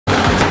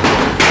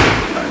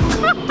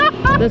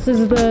This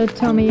is the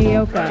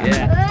Tomioka.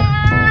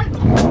 Yeah.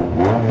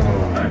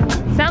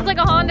 Sounds like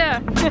a Honda.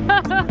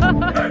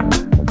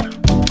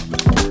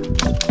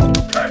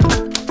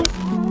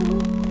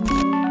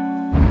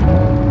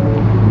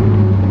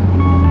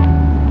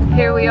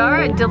 Here we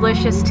are at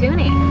Delicious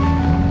Tuning.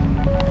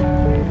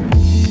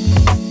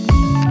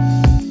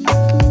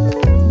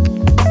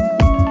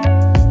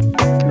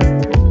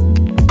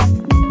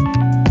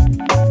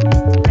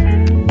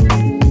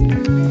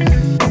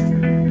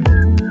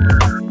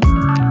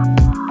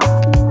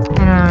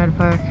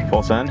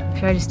 Full send?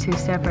 Should I just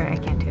two-step or I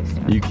can't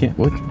two-step? You can't,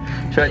 what?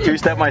 Should I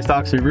two-step my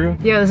stock Subaru?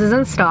 Yeah, this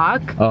isn't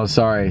stock. Oh,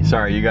 sorry.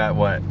 Sorry, you got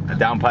what? A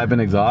downpipe and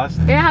exhaust?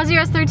 Yeah, how's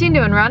your S13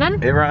 doing?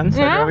 Running? It runs.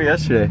 Yeah? I drove it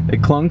yesterday.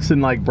 It clunks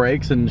and like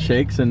brakes and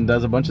shakes and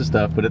does a bunch of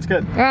stuff, but it's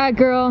good. All right,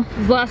 girl. This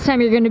is the last time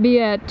you're gonna be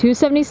at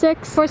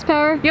 276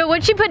 horsepower. Yo,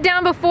 what'd she put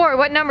down before?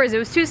 What numbers? It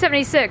was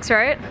 276,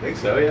 right? I think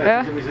so,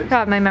 yeah. 276.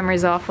 God, my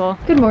memory's awful.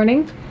 Good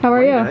morning. How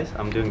are you? Guys,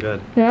 I'm doing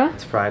good. Yeah?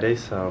 It's Friday,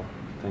 so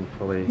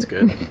thankfully It's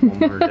good. one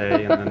more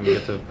day and then we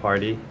get to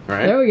party.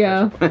 Right? There we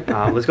go.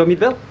 Let's go meet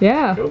Bill.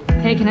 Yeah. Cool.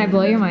 Hey, can I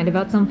blow your mind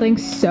about something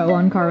so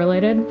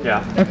uncorrelated?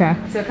 Yeah. Okay.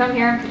 So come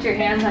here, put your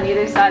hands on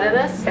either side of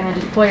this, and then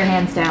just pull your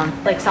hands down.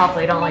 Like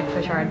softly, don't like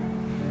push hard.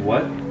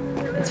 What?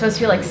 It's supposed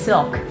to feel like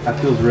silk. That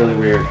feels really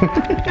weird.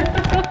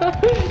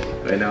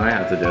 I know I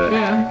have to do it.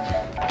 Yeah.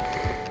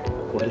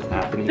 What is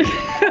happening?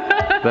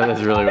 That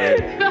is really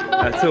weird.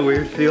 That's a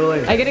weird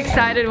feeling. I get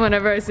excited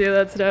whenever I see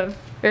that stuff.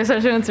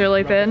 Especially when it's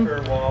really thin.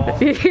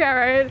 Yeah,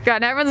 right? God,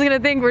 and everyone's gonna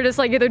think we're just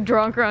like either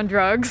drunk or on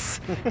drugs.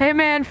 Hey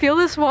man, feel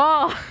this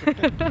wall.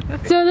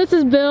 So this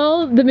is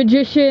Bill, the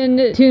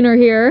magician tuner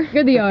here.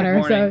 You're the owner,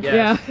 morning, so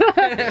yes.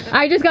 yeah.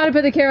 I just gotta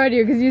put the camera on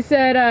you because you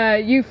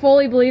said you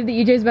fully believe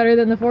the EJ is better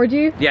than the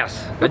 4G?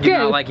 Yes, I do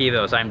not like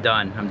EVOs. I'm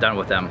done. I'm done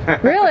with them.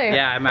 Really?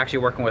 Yeah, I'm actually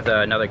working with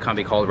another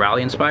company called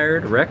Rally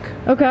Inspired, Rick.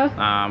 Okay.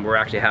 We're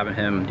actually having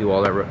him do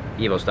all their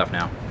Evo stuff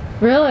now.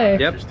 Really?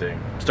 Yep. Interesting.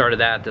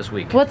 Started that this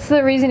week. What's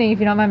the reasoning, if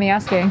you don't mind me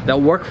asking?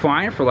 They'll work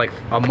fine for like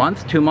a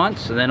month, 2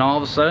 months, and then all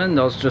of a sudden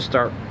they'll just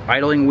start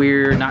idling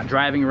weird, not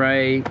driving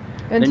right.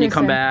 Then you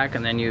come back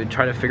and then you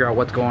try to figure out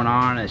what's going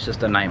on. And it's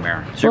just a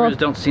nightmare. Subarus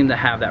don't seem to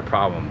have that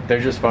problem. They're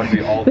just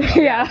fussy all the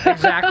time. Yeah.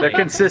 Exactly. They're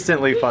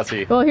consistently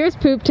fussy. Well, here's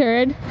Poop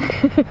Turd.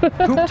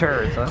 Poop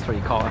turds, that's what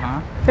you call it,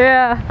 huh?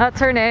 Yeah, that's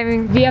her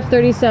name.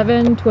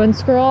 VF37 twin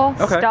scroll,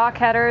 Okay. stock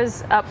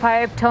headers, up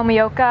pipe,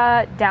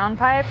 Tomioka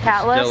downpipe,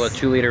 Catless. Still a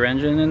 2-liter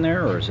engine in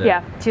there, or is it?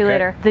 Yeah, 2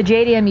 liter. The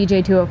JDM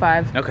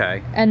EJ205.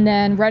 Okay. And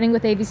then running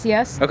with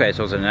AVCS. Okay,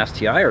 so is it an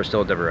STI or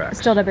still a WRX?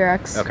 Still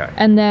WRX. Okay.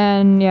 And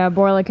then, yeah,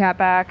 boiler cap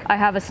back.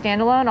 I have a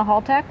standalone, a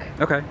Haltech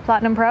Okay.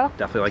 Platinum Pro.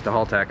 Definitely like the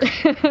Haltech.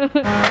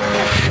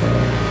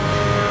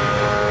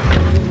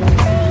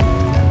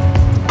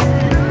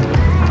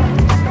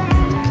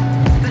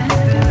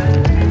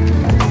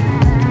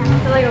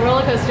 Like a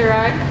roller coaster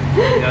ride.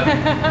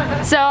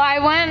 Yeah. So I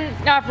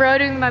went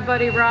off-roading with my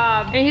buddy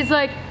Rob, and he's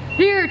like,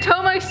 here,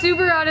 tow my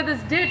Subaru out of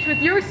this ditch with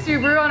your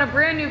Subaru on a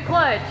brand new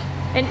clutch.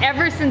 And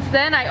ever since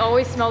then, I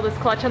always smell this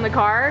clutch on the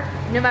car,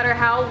 no matter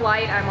how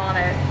light I'm on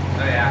it.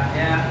 Oh yeah,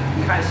 yeah.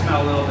 You kind of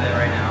smell a little bit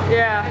right now.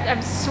 Yeah,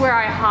 I swear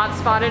I hot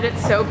spotted it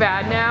so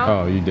bad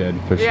now. Oh, you did,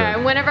 for sure. Yeah,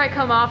 and whenever I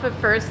come off at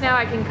first now,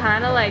 I can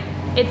kind of like,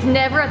 it's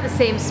never at the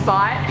same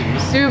spot.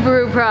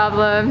 Subaru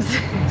problems.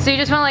 So you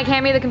just want to like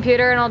hand me the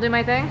computer and I'll do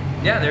my thing?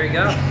 Yeah, there you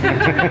go.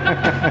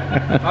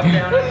 Up,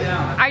 down, up,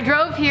 down. I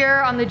drove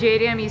here on the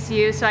JDM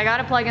ECU, so I got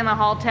to plug in the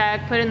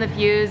Haltech, put in the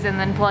fuse, and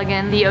then plug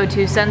in the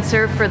O2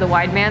 sensor for the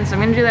wideband. So I'm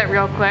going to do that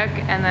real quick,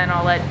 and then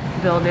I'll let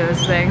Bill do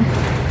his thing.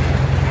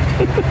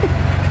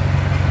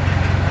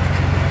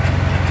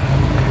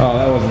 Oh,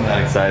 that wasn't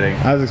that exciting.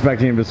 I was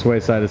expecting him to sway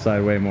side to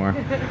side way more.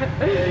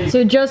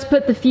 So just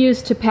put the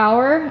fuse to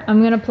power.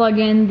 I'm gonna plug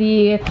in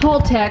the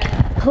Haltech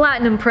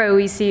Platinum Pro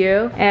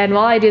ECU. And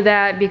while I do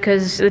that,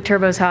 because the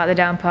turbo's hot, the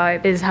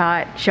downpipe is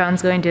hot,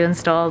 Sean's going to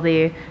install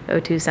the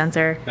O2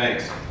 sensor.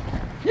 Thanks.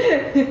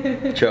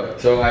 Chill.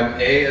 So I'm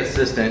A,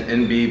 assistant,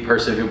 and B,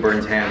 person who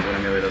burns hands when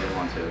Amelia doesn't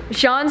want to.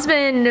 Sean's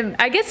been,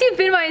 I guess you've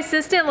been my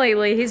assistant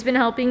lately. He's been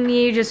helping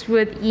me just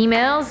with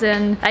emails,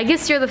 and I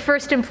guess you're the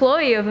first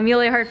employee of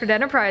Amelia Hartford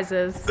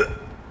Enterprises.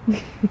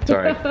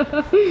 Sorry.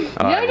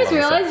 I just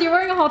realized you're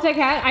wearing a Haltech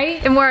hat. I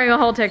am wearing a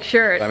Haltech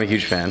shirt. I'm a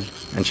huge fan,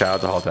 and shout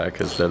out to Haltech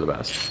because they're the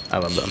best. I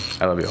love them.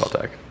 I love you,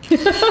 Haltech.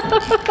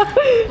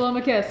 Blow him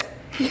a kiss.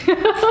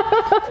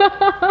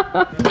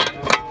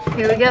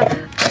 Here we go.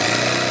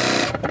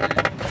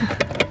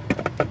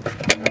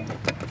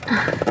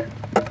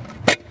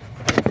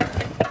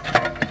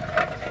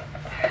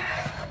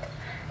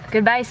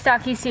 Goodbye,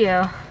 stock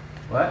ECU.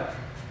 What?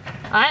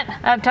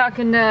 I'm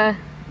talking to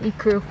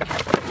Ecrew.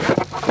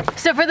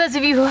 So for those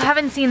of you who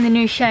haven't seen the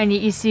new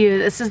shiny ECU,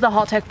 this is the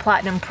Haltech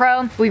Platinum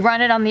Pro. We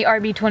run it on the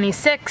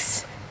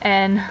RB26,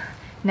 and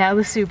now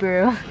the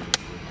Subaru.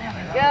 There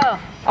we go.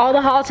 All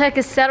the Haltech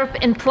is set up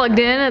and plugged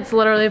in. It's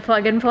literally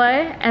plug and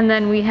play. And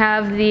then we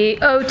have the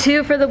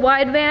O2 for the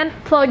wideband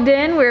plugged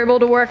in. We were able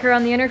to work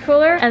around the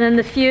intercooler. And then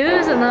the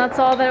fuse, and that's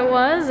all that it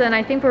was. And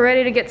I think we're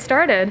ready to get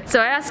started.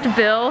 So I asked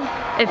Bill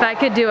if I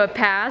could do a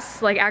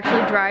pass, like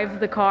actually drive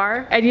the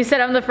car. And you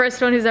said I'm the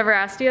first one who's ever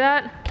asked you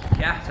that?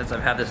 Yeah, since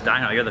I've had this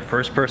dyno, you're the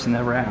first person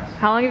ever asked.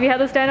 How long have you had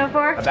this dyno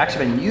for? I've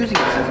actually been using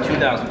it since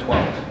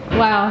 2012.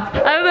 Wow.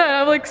 I don't know,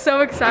 I'm like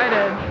so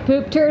excited.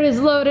 Poop turd is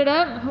loaded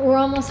up. We're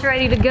almost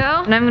ready to go.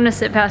 And I'm gonna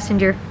sit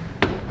passenger.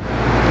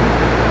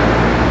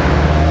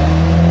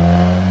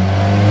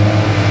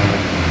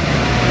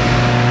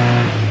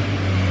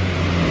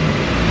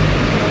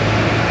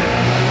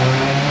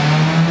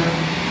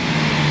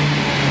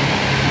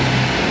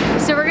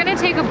 So we're gonna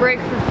take a break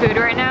for food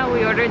right now.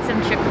 We ordered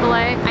some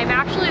Chick-fil-A. I'm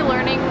actually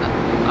learning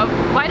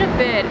quite a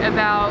bit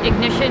about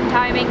ignition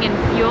timing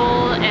and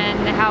fuel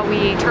and how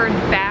we turned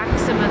back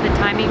some of the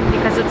timing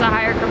because it's a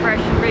higher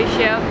compression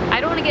ratio. I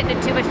don't want to get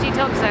into too much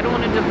detail because I don't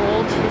want to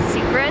divulge his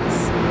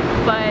secrets,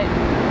 but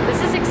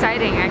this is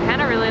exciting. I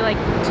kind of really like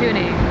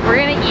tuning. We're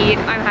gonna eat.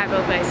 I'm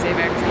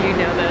hypoglycemic, so you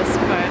know this,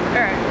 but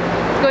all right,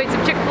 let's go eat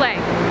some Chick-fil-A.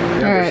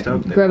 Alright,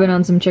 grabbing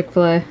on some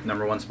Chick-fil-A.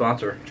 #1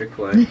 sponsor,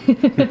 Chick-fil-A.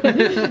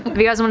 If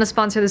you guys want to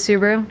sponsor the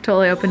Subaru,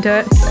 totally open to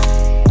it.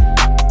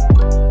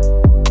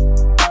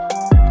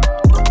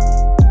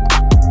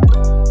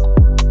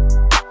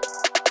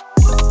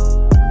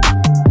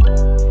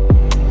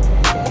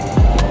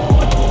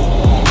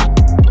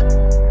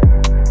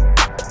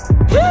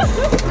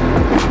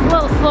 It's a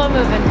little slow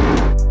moving.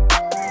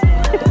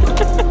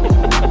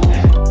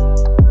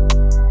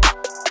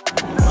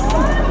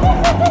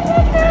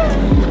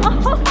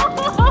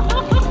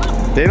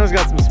 Dano's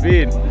got some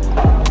speed.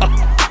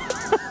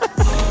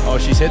 Oh,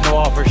 she's hitting the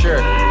wall for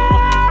sure.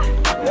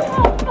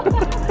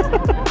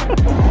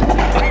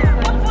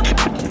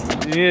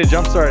 You need to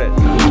jump start it.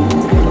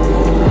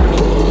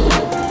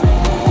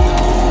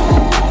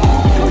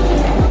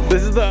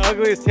 This is the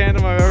ugliest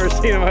tandem I've ever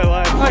seen in my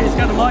life. Oh, he's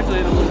kind of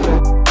modulated a little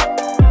bit.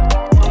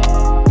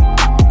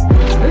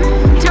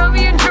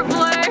 Toby and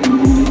AAA.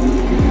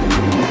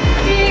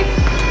 Beep,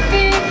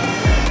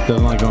 beep.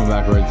 Doesn't like going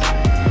backwards.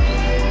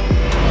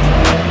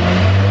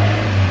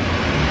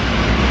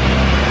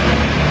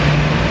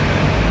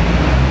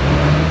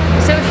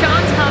 So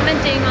Sean's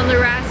commenting on the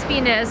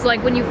raspiness,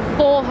 like when you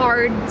full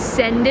hard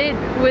send it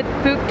with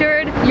poop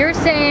turd. You're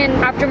saying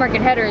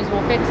aftermarket headers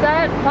will fix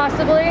that,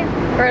 possibly?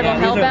 Or it'll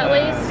help at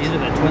least? These are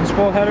the twin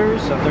scroll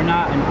headers, so they're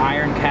not an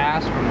iron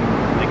cast from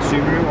like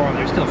Subaru, or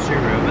they're still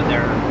Subaru, but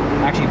they're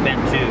actually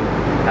bent too.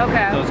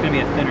 Okay. So it's going to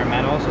be a thinner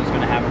metal, so it's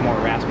going to have a more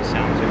raspy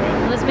sound to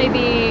it. This may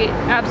be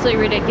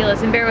absolutely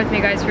ridiculous, and bear with me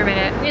guys for a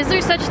minute. Is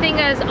there such thing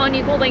as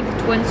unequal length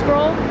twin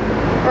scroll?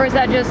 Or is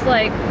that just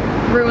like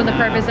ruin the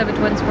purpose of a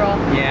twin scroll?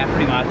 Yeah,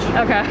 pretty much.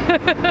 Okay.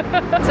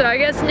 So I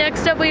guess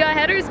next up we got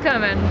headers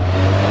coming.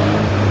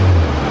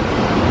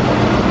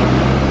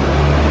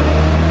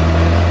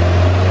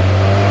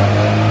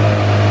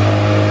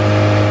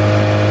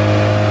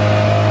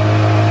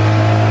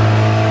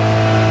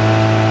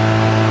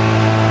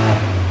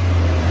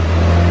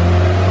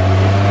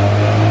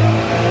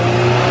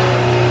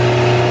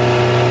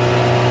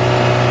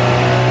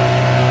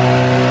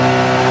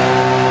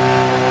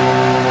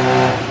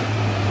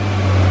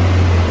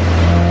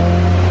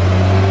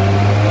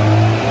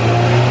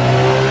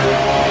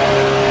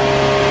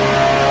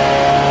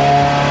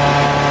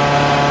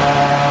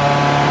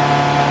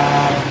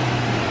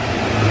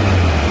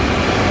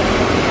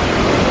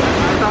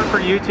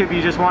 YouTube,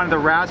 you just wanted the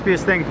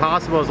raspiest thing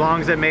possible as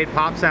long as it made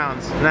pop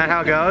sounds. Isn't that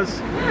how it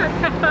goes?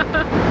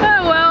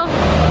 Oh well.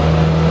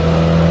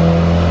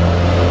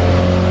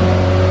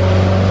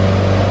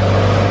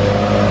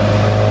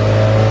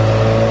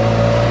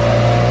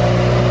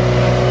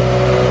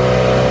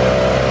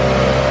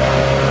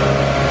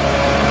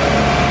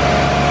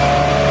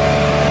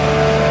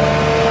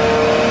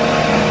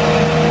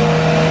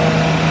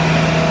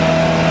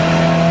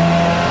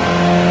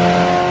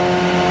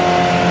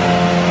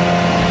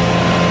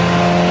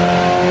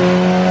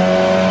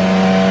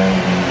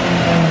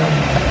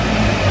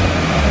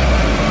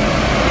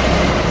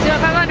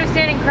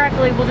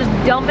 Correctly, we'll just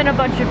dump in a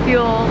bunch of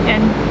fuel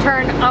and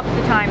turn up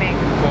the timing.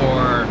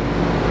 For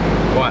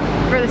what?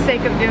 For the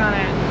sake of doing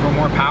it. For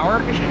more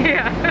power?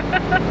 Yeah.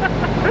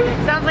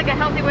 Sounds like a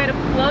healthy way to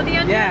blow the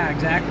engine? Yeah,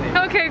 exactly.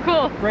 Okay,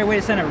 cool. Great way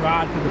to send a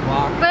rod through the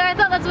block. But I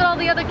thought that's what all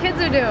the other kids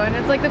are doing.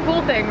 It's like the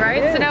cool thing,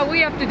 right? So now we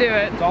have to do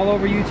it. It's all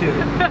over YouTube.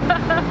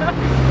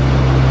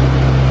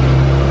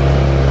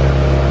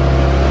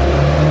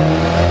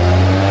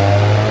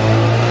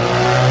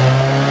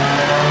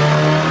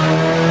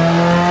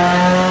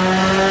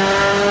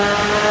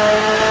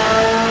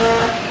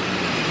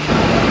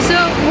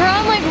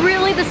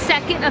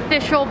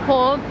 Official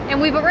pull,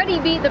 and we've already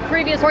beat the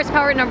previous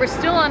horsepower number,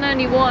 still on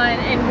 91,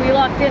 and we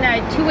locked in at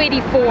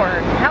 284.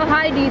 How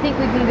high do you think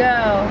we can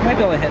go? Might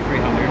be able to hit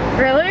 300.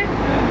 Really?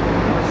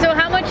 Yeah. So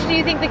how much do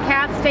you think the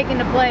cat's taken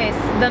to place,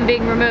 them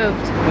being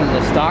removed? Was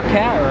it a stock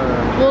cat or?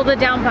 Well, the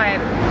downpipe.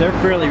 They're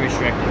fairly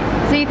restrictive.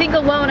 So you think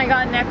alone I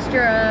got an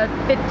extra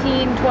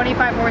 15,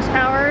 25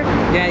 horsepower?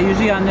 Yeah,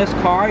 usually on this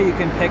car you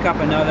can pick up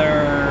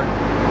another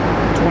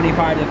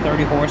 25 to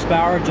 30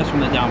 horsepower just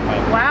from the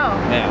downpipe. Wow.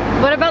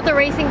 Yeah. What about the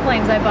racing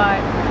flames I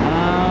bought?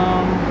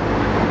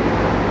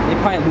 They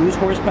probably lose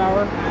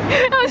horsepower.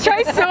 I was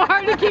trying so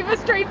hard to keep a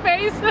straight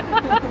face.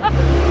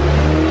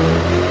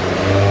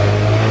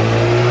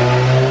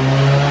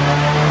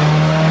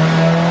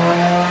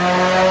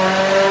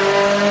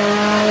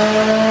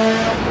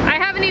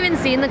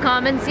 Seen the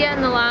comments yet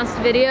in the last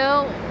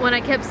video when I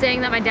kept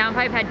saying that my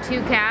downpipe had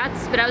 2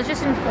 cats, but I was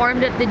just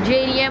informed that the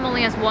JDM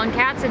only has 1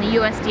 cat and the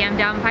USDM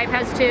downpipe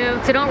has 2.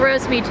 So don't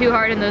roast me too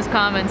hard in those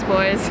comments,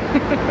 boys.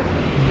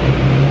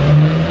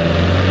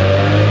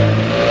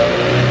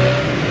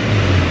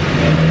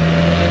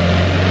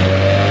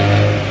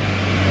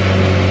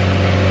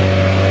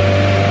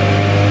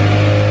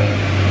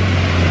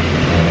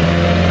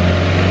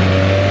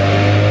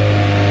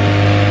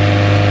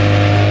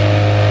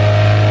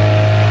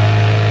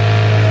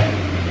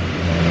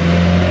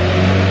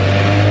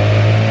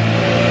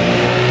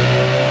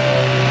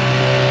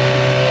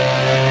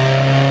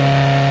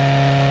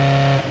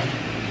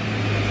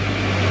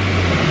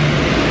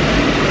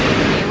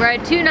 We're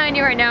at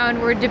 290 right now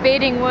and we're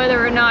debating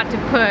whether or not to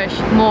push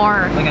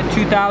more. Like a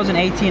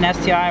 2018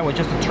 STI with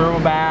just a turbo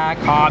back,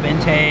 Cobb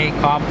intake,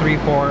 Cobb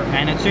 3-port,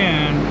 and a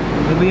tune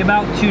would be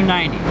about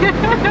 290.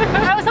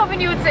 I was hoping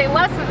you would say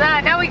less than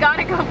that. Now we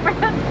gotta go for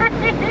the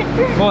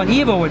 3. Well, an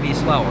Evo would be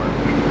slower.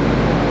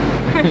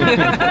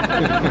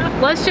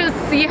 Let's just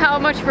see how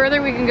much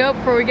further we can go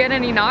before we get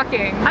any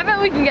knocking. I bet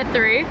we can get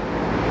 3.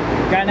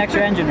 Got an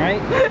extra engine,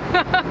 right?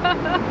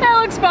 That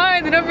looks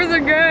fine, the numbers are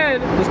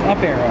good. Just up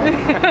arrow.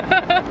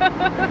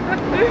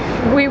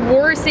 We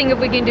were seeing if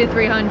we can do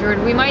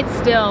 300. We might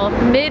still.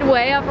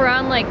 Midway up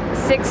around like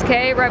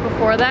 6K right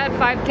before that,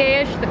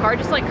 5K-ish, the car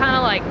just like kind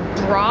of like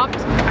dropped.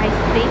 I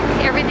think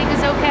everything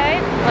is okay.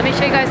 Let me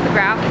show you guys the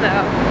graph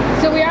though.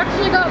 So we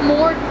actually got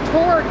more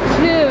torque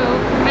too.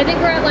 I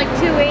think we're at like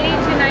 280,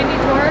 290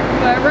 torque,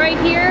 but right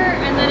here,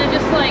 and then it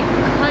just like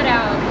cut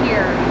out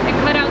here. It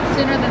cut out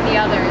sooner than the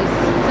others.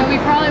 So we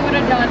probably would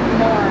have done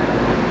more.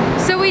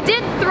 So we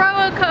did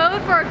throw a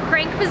code for a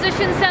crank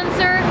position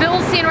sensor.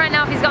 Bill's seeing right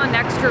now if he's got an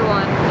extra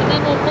one. And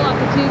then we'll pull out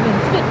the tube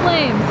and spit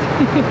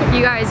flames.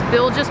 You guys,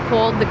 Bill just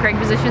pulled the crank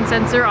position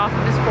sensor off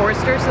of his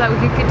Forester so that we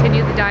could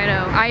continue the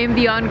dyno. I am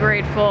beyond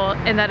grateful,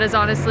 and that is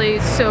honestly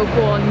so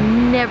cool.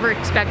 Never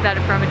expect that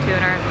from a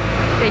tuner.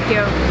 Thank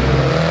you.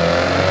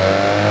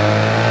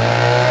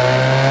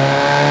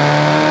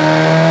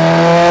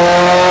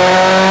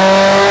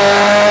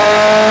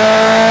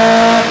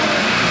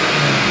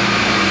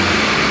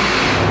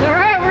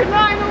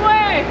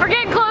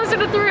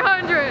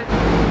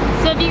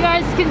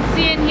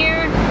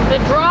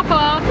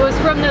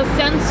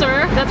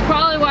 Sensor. That's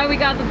probably why we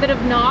got the bit of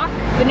knock.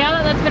 But now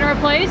that that's been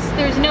replaced,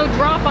 there's no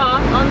drop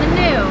off on the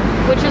new,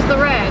 which is the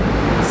red.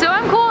 So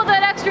I'm cool with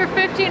that extra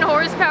 15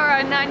 horsepower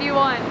on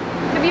 91.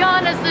 To be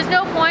honest, there's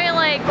no point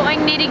like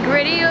going nitty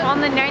gritty on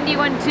the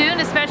 91 tune,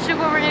 especially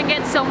when we're gonna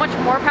get so much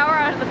more power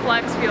out of the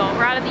flex fuel,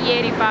 or out of the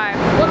E85.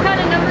 What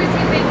kind of numbers are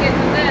you thinking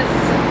with this?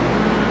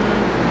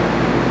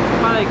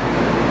 Probably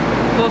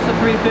close to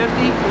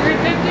 350.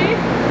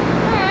 350?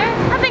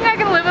 I think I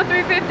can live with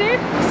 350.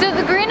 So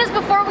the green is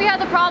before we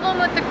had the problem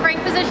with the crank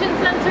position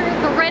sensor.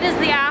 The red is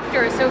the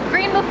after. So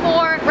green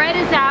before, red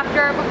is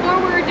after. Before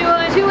we were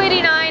doing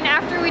 289,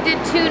 after we did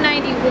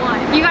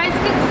 291. You guys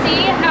can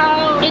see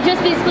how it just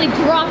basically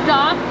dropped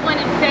off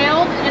when it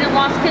failed and it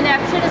lost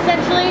connection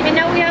essentially. And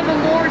now we have a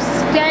more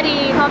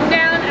steady come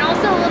down and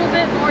also a little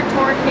bit more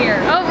torque here.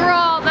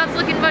 Overall, that's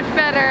looking much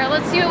better.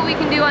 Let's see what we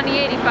can do on the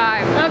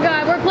 85. Oh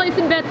god, we're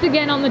placing bets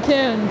again on the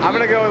tune. I'm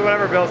gonna go with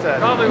whatever Bill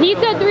said. He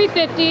said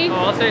 350.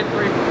 Oh, I'll say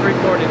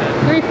 340 then.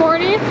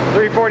 340?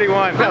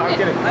 341. No, I'm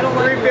kidding. I don't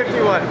like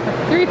 351.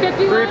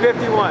 351?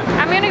 351.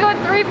 I'm gonna go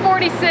with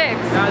 346.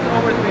 Guys,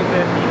 over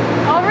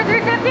 350. Over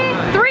 350?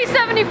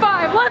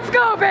 375. Let's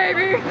go,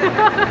 baby.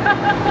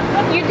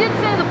 You did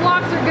say the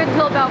blocks are good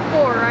till about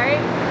 4, right?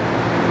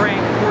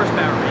 Crank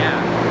horsepower, yeah.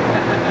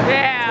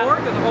 Yeah.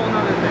 Torque is a whole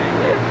nother thing.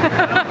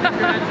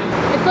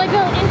 It's like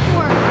an inch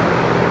work.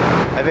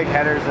 I think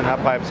headers and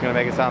up pipes gonna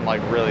make it sound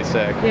like really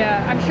sick.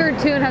 Yeah, I'm sure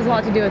tune has a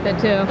lot to do with it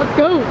too. Let's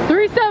go.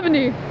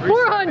 370.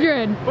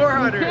 400.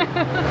 400.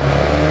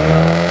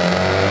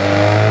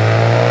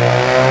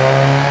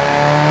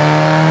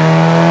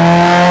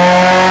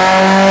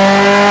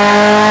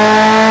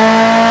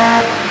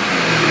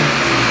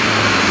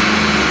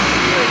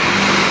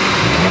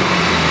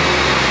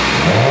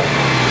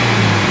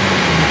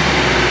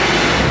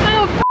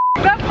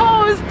 That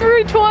pole is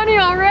 320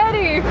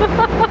 already.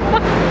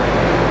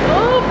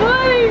 Oh,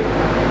 buddy.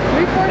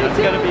 342. That's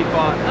gonna be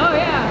fun. Oh,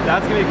 yeah.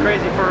 That's gonna be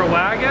crazy for a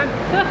wagon.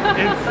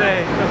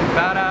 Insane.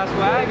 Badass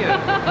wagon.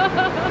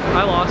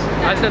 I lost.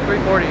 I said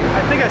 340.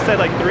 I think I said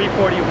like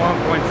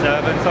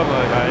 341.7, something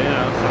like that, you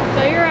know.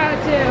 So you're out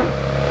too.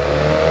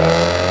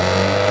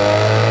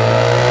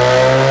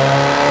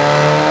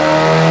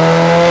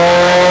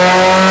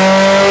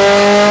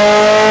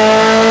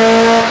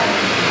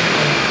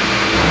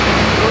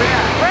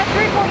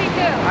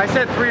 I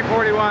said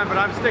 341, but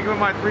I'm sticking with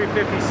my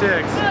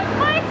 356.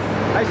 What?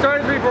 I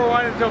started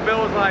 341 until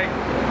Bill was like,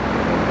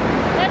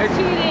 That's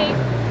cheating.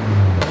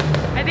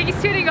 I think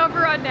he's tuning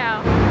overrun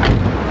now.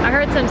 I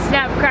heard some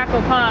snap,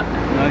 crackle, pop.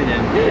 No, you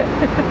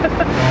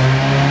didn't.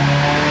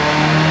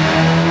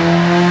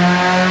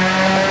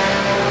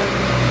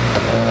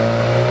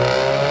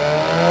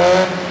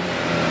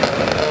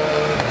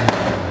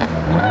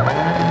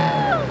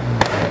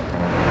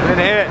 and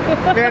hit.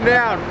 Man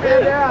down,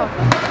 man down.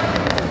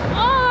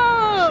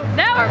 Oh,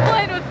 now we're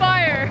playing with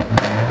fire.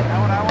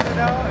 Now what I want to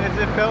know is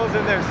if Bill's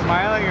in there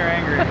smiling or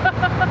angry.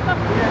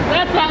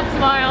 That's that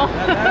smile.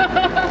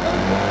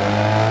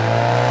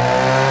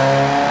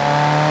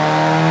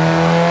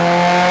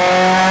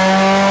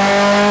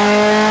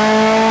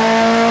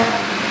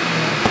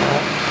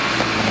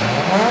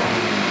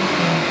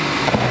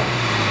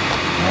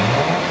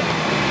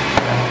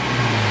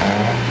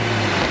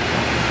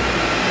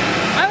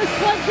 I was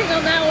clutching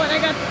on that one, I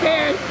got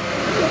scared.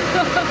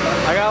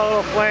 I got a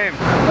little flame.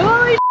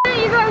 Holy shit,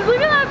 you guys,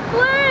 look at that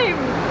flame!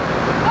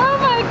 Oh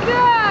my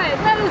god,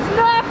 that is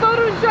not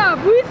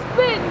Photoshop. We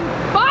spit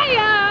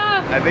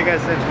fire! I think I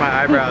cinched my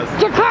eyebrows.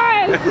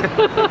 Jacars!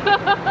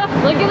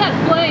 Look at that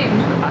flame.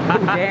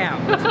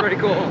 Damn, that's pretty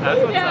cool. That's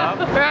what's Yeah. up.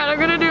 Alright, I'm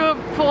gonna do a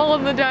pull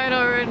on the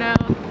dyno right now.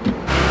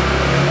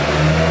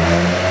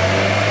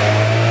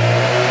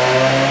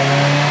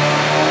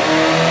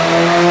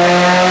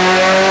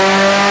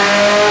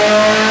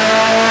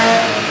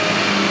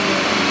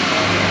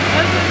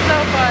 This is so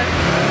fun.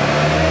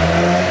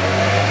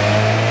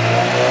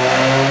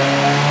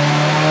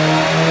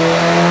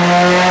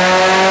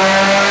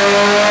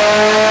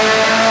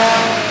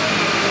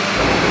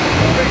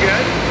 Pretty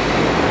good.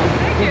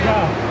 Thank you.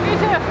 Me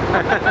too.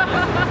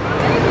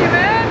 Thank you,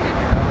 man.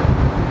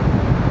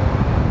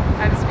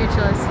 I'm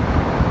speechless.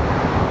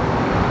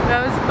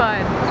 That was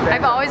fun.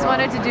 I've always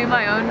wanted to do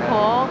my own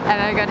pull,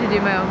 and I got to do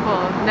my own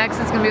pull. Next,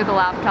 it's gonna be with a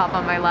laptop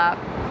on my lap.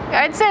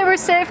 I'd say we're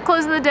safe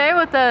closing the day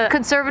with a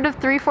conservative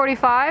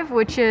 345,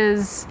 which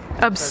is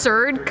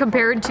absurd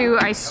compared to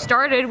I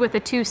started with a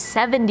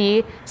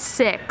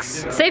 276.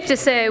 Safe to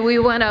say we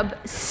went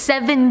up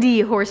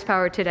 70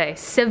 horsepower today,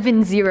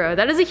 7-0.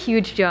 That is a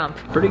huge jump.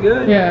 Pretty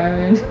good. Yeah,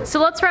 I mean. So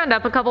let's round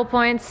up a couple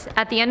points.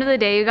 At the end of the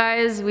day, you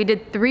guys, we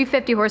did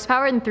 350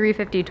 horsepower and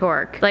 350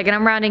 torque. Like, and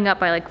I'm rounding up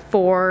by like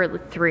 4 or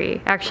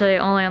 3. Actually,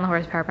 only on the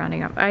horsepower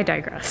rounding up. I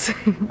digress.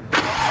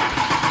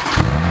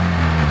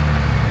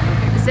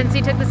 Since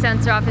he took the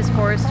sensor off his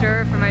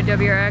Forester for my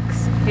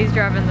WRX, he's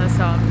driving this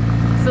home.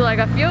 So like,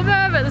 I feel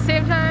bad, but at the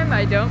same time,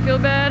 I don't feel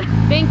bad.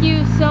 Thank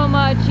you so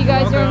much. You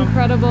guys are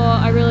incredible.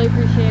 I really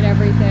appreciate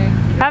everything.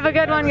 Have a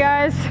good one,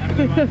 guys.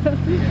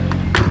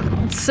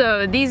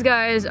 So these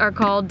guys are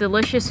called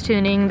Delicious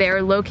Tuning. They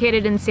are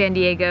located in San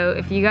Diego.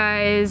 If you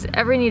guys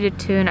ever need a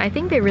tune, I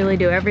think they really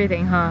do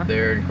everything, huh?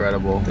 They're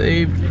incredible.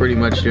 They pretty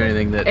much do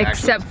anything that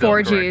except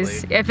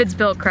 4Gs, if it's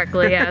built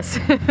correctly, yes.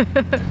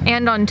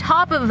 And on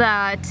top of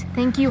that,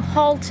 thank you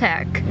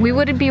Haltech. We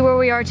wouldn't be where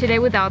we are today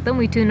without them.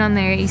 We tuned on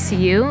their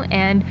ECU,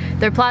 and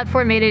their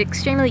platform made it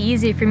extremely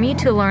easy for me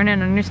to learn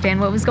and understand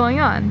what was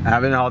going on.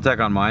 Having Haltech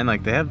on mine,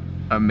 like they have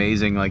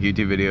amazing like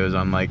YouTube videos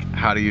on like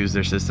how to use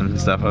their systems and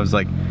stuff. I was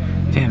like,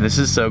 damn, this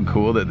is so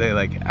cool that they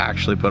like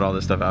actually put all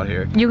this stuff out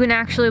here. You can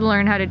actually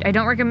learn how to, I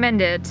don't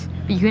recommend it,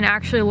 but you can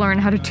actually learn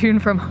how to tune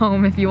from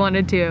home if you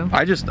wanted to.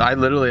 I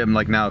literally am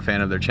like now a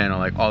fan of their channel.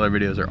 Like all their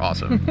videos are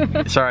awesome.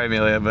 Sorry,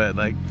 Amelia, but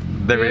like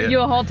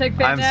You a Haltech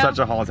fan I'm now? such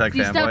a Haltech fanboy.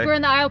 You stopped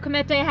wearing the Io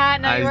Comete hat,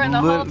 now you're wearing the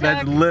Haltech?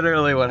 That's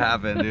literally what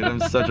happened, dude. I'm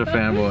such a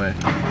fanboy.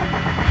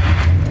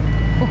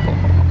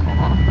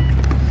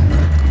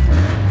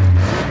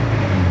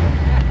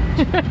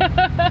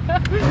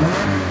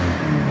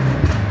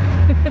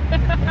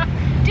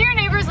 Do your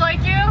neighbors like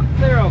you?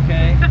 They're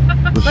okay.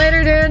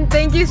 Later, dude.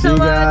 Thank you so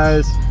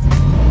much. Guys.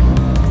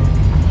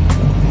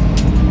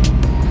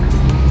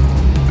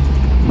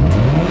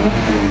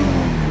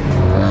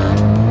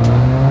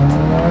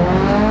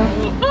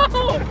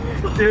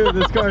 Dude,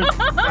 this car's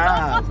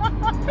fast.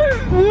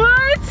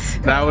 What?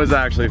 That was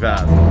actually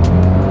fast.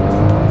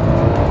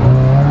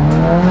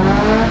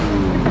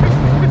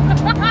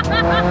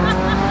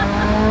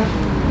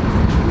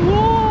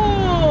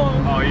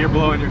 Whoa! Oh, you're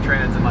blowing your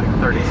trans in like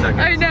 30 seconds.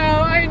 I know.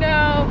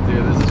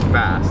 Dude, this is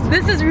fast.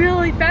 This is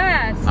really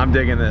fast. I'm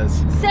digging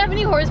this.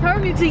 70 horsepower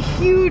makes a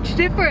huge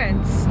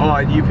difference. Oh,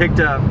 and you picked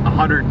up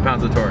 100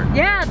 pounds of torque.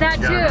 Yeah, that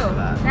You too. gotta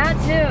remember That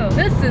too.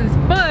 This is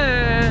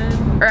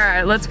fun. All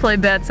right, let's play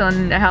bets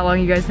on how long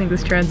you guys think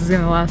this trans is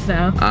gonna last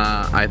now.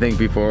 I think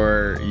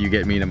before you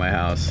get me to my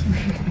house.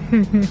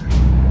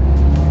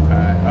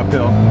 Alright,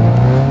 uphill.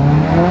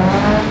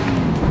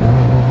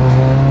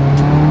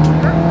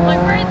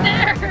 Like right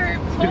there, it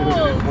pulls.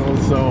 Dude, it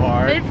pulls so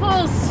hard. It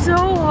pulls so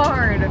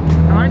hard. I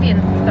wanna be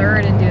in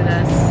third and do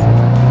this.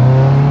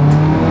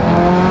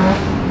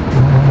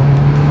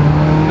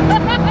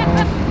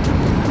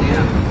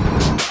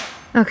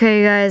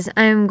 Okay guys,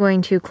 I'm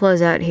going to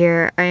close out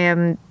here. I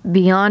am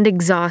beyond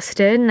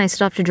exhausted and I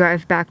still have to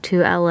drive back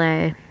to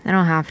LA. I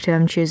don't have to,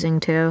 I'm choosing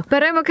to.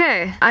 But I'm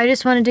okay. I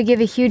just wanted to give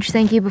a huge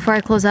thank you before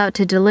I close out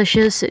to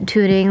Delicious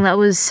Tuning. That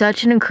was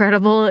such an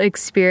incredible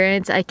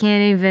experience. I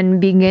can't even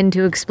begin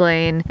to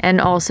explain.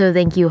 And also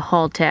thank you,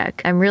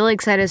 Haltech. I'm really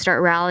excited to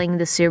start rallying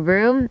the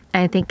Subaru.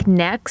 I think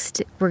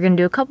next we're gonna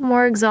do a couple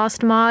more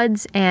exhaust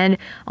mods, and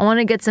I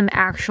wanna get some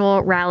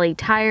actual rally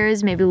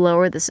tires, maybe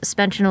lower the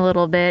suspension a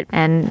little bit,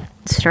 and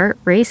start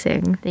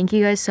racing. Thank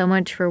you guys so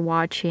much for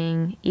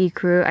watching.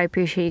 Ecrew, I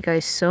appreciate you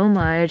guys so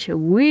much.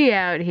 We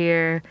out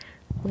here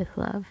with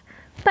love.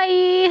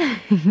 Bye!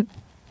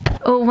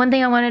 Oh, one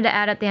thing I wanted to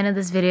add at the end of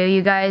this video,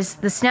 you guys,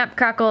 the snap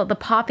crackle, the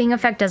popping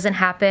effect doesn't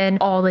happen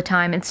all the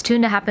time. It's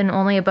tuned to happen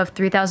only above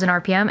 3,000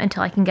 RPM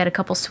until I can get a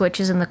couple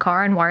switches in the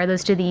car and wire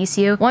those to the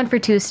ECU. One for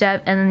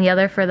two-step and then the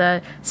other for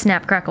the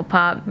snap crackle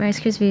pop, Rice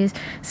Krispies,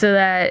 so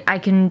that I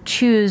can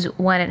choose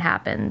when it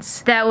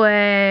happens. That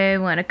way,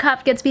 when a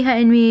cop gets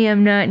behind me,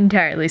 I'm not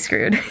entirely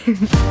screwed.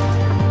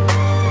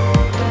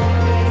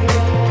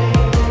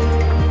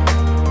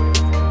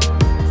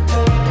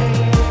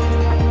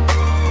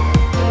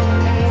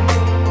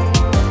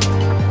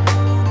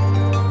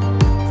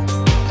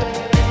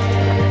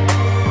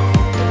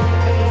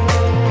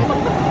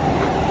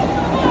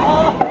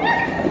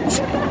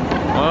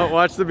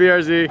 Watch the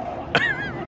BRZ.